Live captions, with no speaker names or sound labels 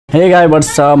Hey guys,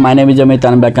 what's up? My name is Amit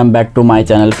and welcome back to my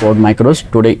channel codemicros.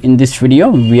 Today in this video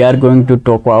we are going to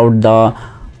talk about the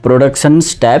production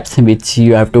steps which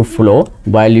you have to follow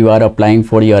while you are applying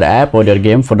for your app or your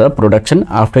game for the production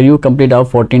after you complete a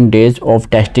 14 days of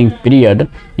testing period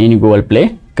in Google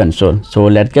Play console. So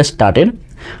let's get started.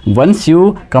 Once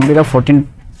you complete a 14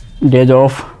 days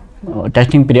of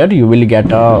testing period, you will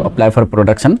get apply for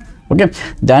production. Okay,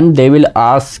 then they will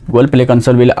ask, Google Play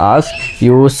console will ask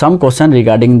you some question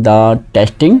regarding the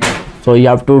testing, so you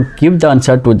have to give the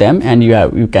answer to them and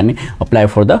you can apply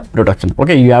for the production.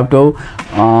 Okay, you have to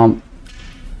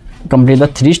complete the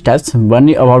 3 steps. One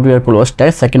is about your close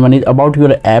test, second one is about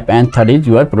your app, and third is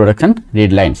your production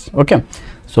read lines. Okay,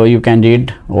 so you can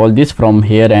read all this from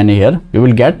here, and here you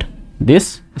will get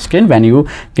this screen when you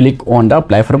click on the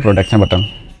apply for production button.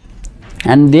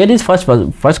 And there is first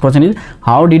question is,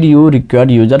 how did you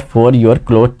record user for your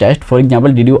closed test? For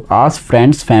example, did you ask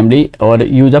friends, family, or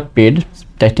use a paid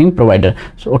testing provider?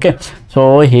 So okay,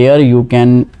 so here you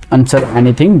can answer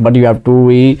anything, but you have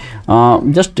to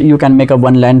just you can make a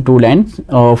 1 line, 2 lines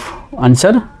of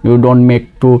answer. You don't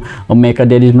make to make a,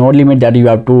 there is no limit that you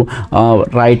have to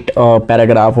write a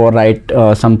paragraph or write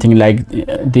something like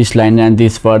this line and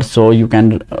this word. So you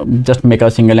can just make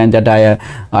a single line that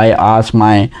I asked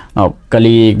my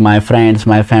colleague, my friends,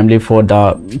 my family for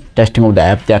the testing of the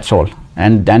app. That's all.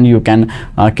 And then you can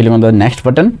click on the next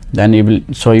button, then it will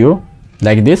show you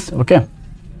like this. Okay,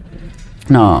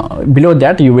 now below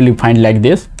that you will find like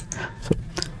this. So,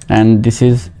 and this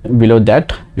is below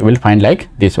that you will find like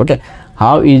this. Okay,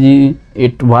 how easy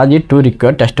it was to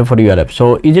record tester for your app?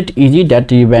 So is it easy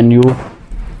that when you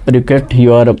record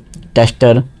your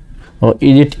tester, or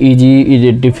is it easy, is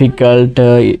it difficult?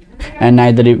 And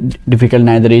neither difficult,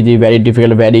 neither easy, very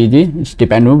difficult, very easy. It's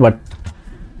depend on what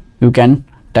you can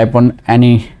type on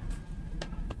any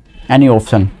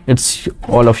option. It's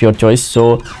all of your choice.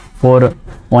 So for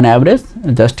on average,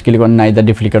 just click on neither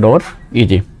difficult or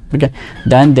easy. Okay,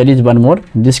 then there is one more.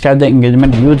 Describe the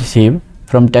engagement you receive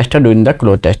from tester during the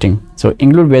closed testing. So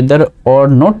include whether or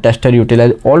not tester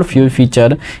utilize all few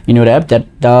feature in your app,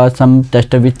 that some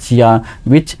tester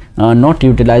which not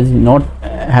utilize, not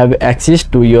have access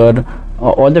to your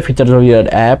all the features of your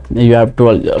app. You have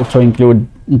to also include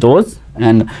those.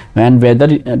 And whether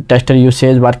tester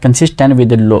usage was consistent with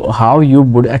the how you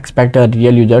would expect a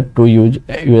real user to use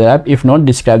your app. If not,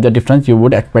 describe the difference you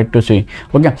would expect to see.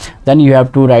 Okay, then you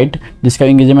have to write describe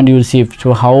engagement you receive.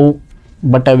 So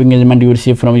what type of engagement you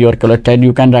receive from your closed test.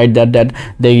 You can write that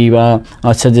they give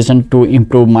a suggestion to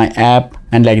improve my app,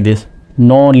 and like this.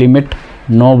 No limit,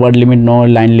 no word limit, no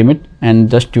line limit, and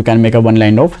just you can make a 1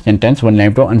 line of sentence, 1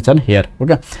 line to answer here.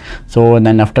 Okay, so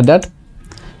then after that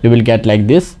you will get like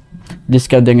this.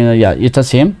 Describe the yeah, it's the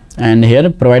same. And here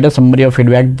provide a summary of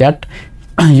feedback that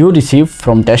you receive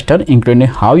from tester, including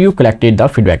how you collected the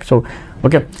feedback. So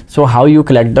okay, so how you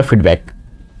collect the feedback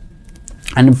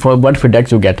and for what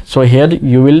feedbacks you get. So here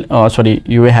you will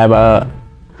you will have a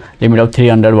limit of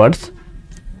 300 words,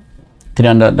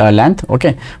 300 length.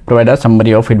 Okay, provide a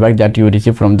summary of feedback that you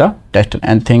receive from the tester.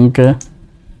 And think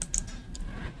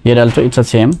here also it's the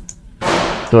same.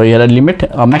 So here a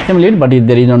limit, maximum limit, but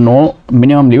there is no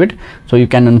minimum limit, so you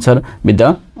can answer with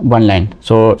the 1 line,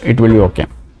 so it will be okay.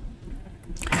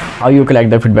 How you collect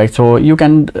the feedback? So you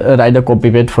can write the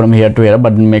copy paste from here to here,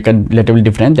 but make a little bit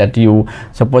different. That you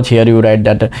suppose here you write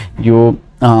that you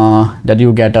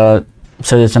get a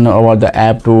suggestion about the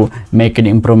app to make it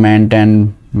improvement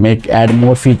and add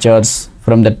more features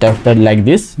from the tester, like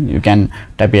this. You can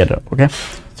type here. Okay,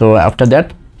 so after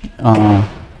that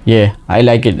yeah, I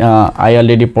like it. I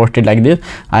already posted like this.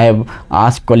 I have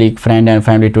asked colleague, friend, and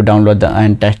family to download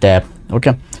and test the app.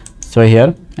 Okay, so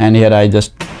here and here I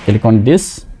just click on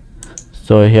this.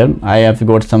 So here I have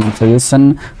got some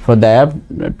suggestion for the app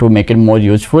to make it more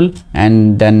useful,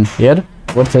 and then here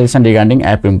what suggestion regarding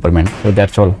app improvement. So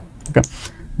that's all. Okay,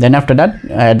 then after that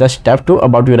add the step 2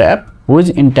 about your app. Who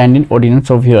is intended audience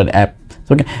of your app?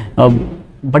 So okay,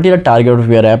 what is the target of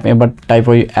your app? What type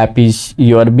of app is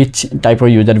your, which type of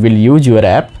user will use your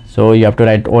app? So you have to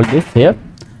write all this here,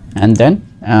 and then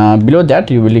below that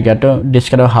you will get to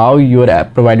describe how your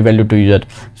app provide value to user.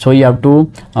 So you have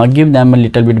to give them a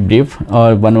little bit brief,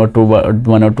 or 1 or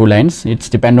 2 lines. It's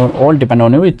depend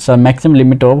on you. It's a maximum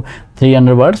limit of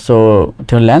 300 words, so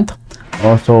to length.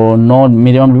 Also no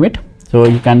minimum limit, so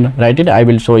you can write it. I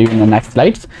will show you in the next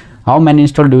slides. How many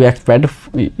install do you expect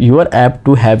your app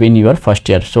to have in your first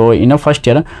year? So in a first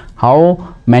year,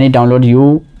 how many download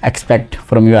you expect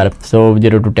from your app? So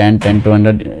 0 to 10, 10 to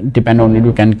 100, depend on it.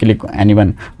 You can click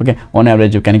anyone. Okay, on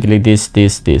average you can click this.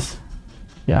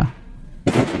 Yeah,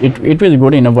 it will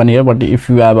good in a 1 year. But if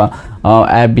you have a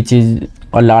app which is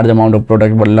a large amount of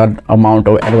product, but large amount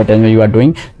of advertisement you are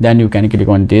doing, then you can click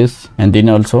on this, and then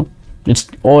also it's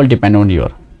all depend on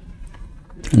your.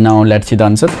 Now let's see the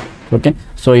answer. Okay,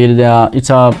 so it's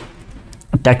a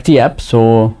taxi app,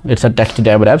 so it's a taxi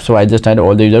driver app, so I just add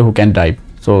all the user who can drive.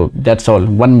 So that's all,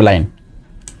 one line.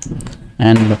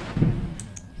 And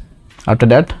after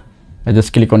that I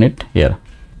just click on it here.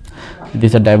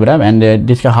 This is a driver app, and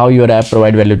this is how your app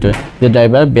provide value to the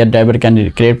driver, where driver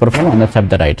can create profile and accept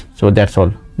the right. So that's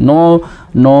all. No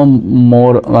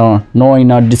more no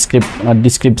in a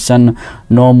description,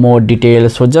 no more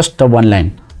details. So just the one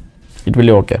line, it will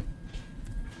be okay.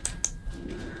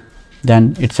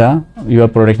 Then it's your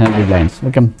production deadlines.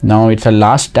 Okay, now it's a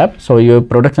last step. So your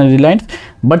production deadlines,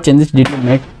 but changes need to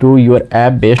make to your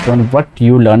app based on what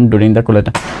you learn during the colo.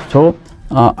 So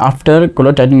after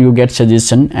colo testing you get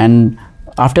suggestion, and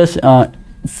after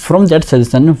from that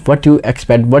suggestion what you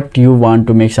expect, what you want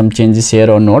to make some changes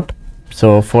here or not.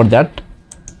 So for that,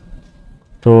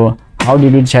 so how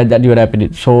did you decide that your app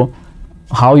is, so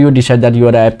how you decide that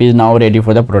your app is now ready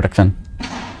for the production.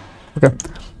 Okay,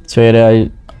 so here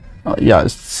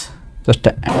yes, just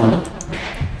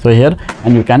so here,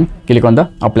 and you can click on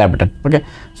the apply button. Okay,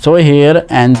 so here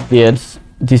and there's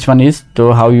this one is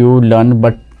to how you learn,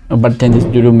 but changes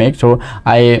do you make. So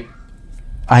I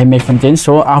make some change.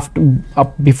 So after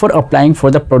before applying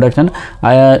for the production,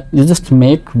 you just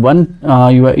make one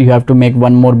you have to make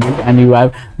one more build, and you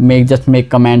have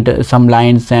make comment some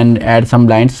lines and add some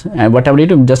lines, and whatever you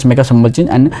do, just make a small change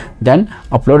and then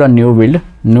upload a new build,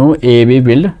 new AB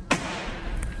build,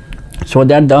 so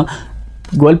that the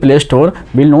Google Play Store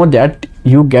will know that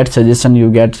you get suggestion, you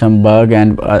get some bug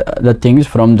and the things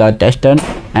from the tester,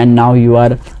 and now you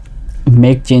are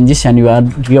make changes and you are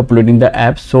re-uploading the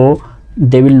app. So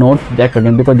they will not check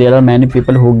again, because there are many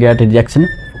people who get rejection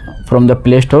from the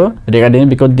Play Store regarding,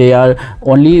 because they are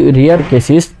only rare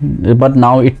cases. But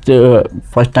now it's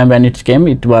first time when it came,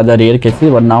 it was a rare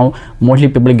cases, but now mostly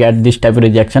people get this type of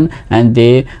rejection, and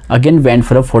they again went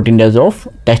for a 14 days of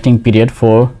testing period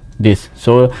for this.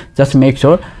 So just make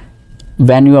sure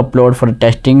when you upload for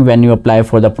testing, when you apply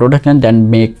for the production,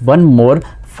 then make one more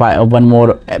file, one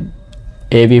more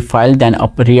AV file, then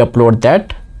re-upload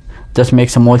that. Just make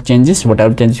some more changes,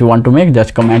 whatever changes you want to make,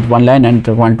 just comment one line and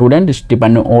one two line. It's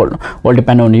depend on all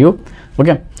depend on you.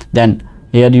 Okay, then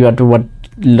here you have to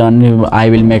learn. I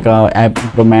will make a app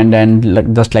improvement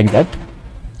and just like that.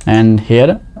 And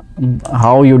here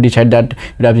how you decide that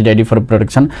your app is ready for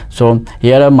production. So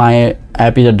here my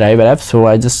app is a driver app, so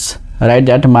I just write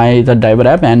that the driver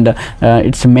app, and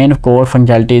its main core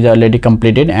functionality is already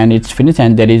completed and it's finished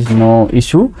and there is no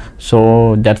issue.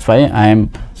 So that's why I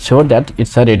am sure that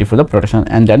it's ready for the production,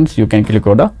 and then you can click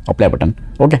on the apply button.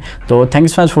 Okay, so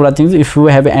thanks so much for watching. If you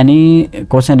have any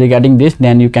question regarding this,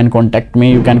 then you can contact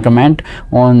me, you can comment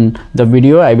on the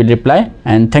video, I will reply.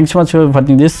 And thanks so much for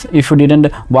watching this. If you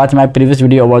didn't watch my previous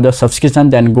video about the subscription,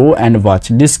 then go and watch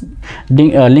this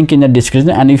link in the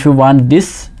description. And if you want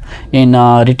this in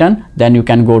return, then you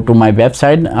can go to my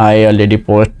website. I already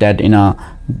post that in a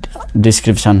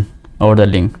description or the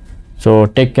link. So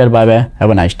take care, bye bye,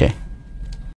 have a nice day.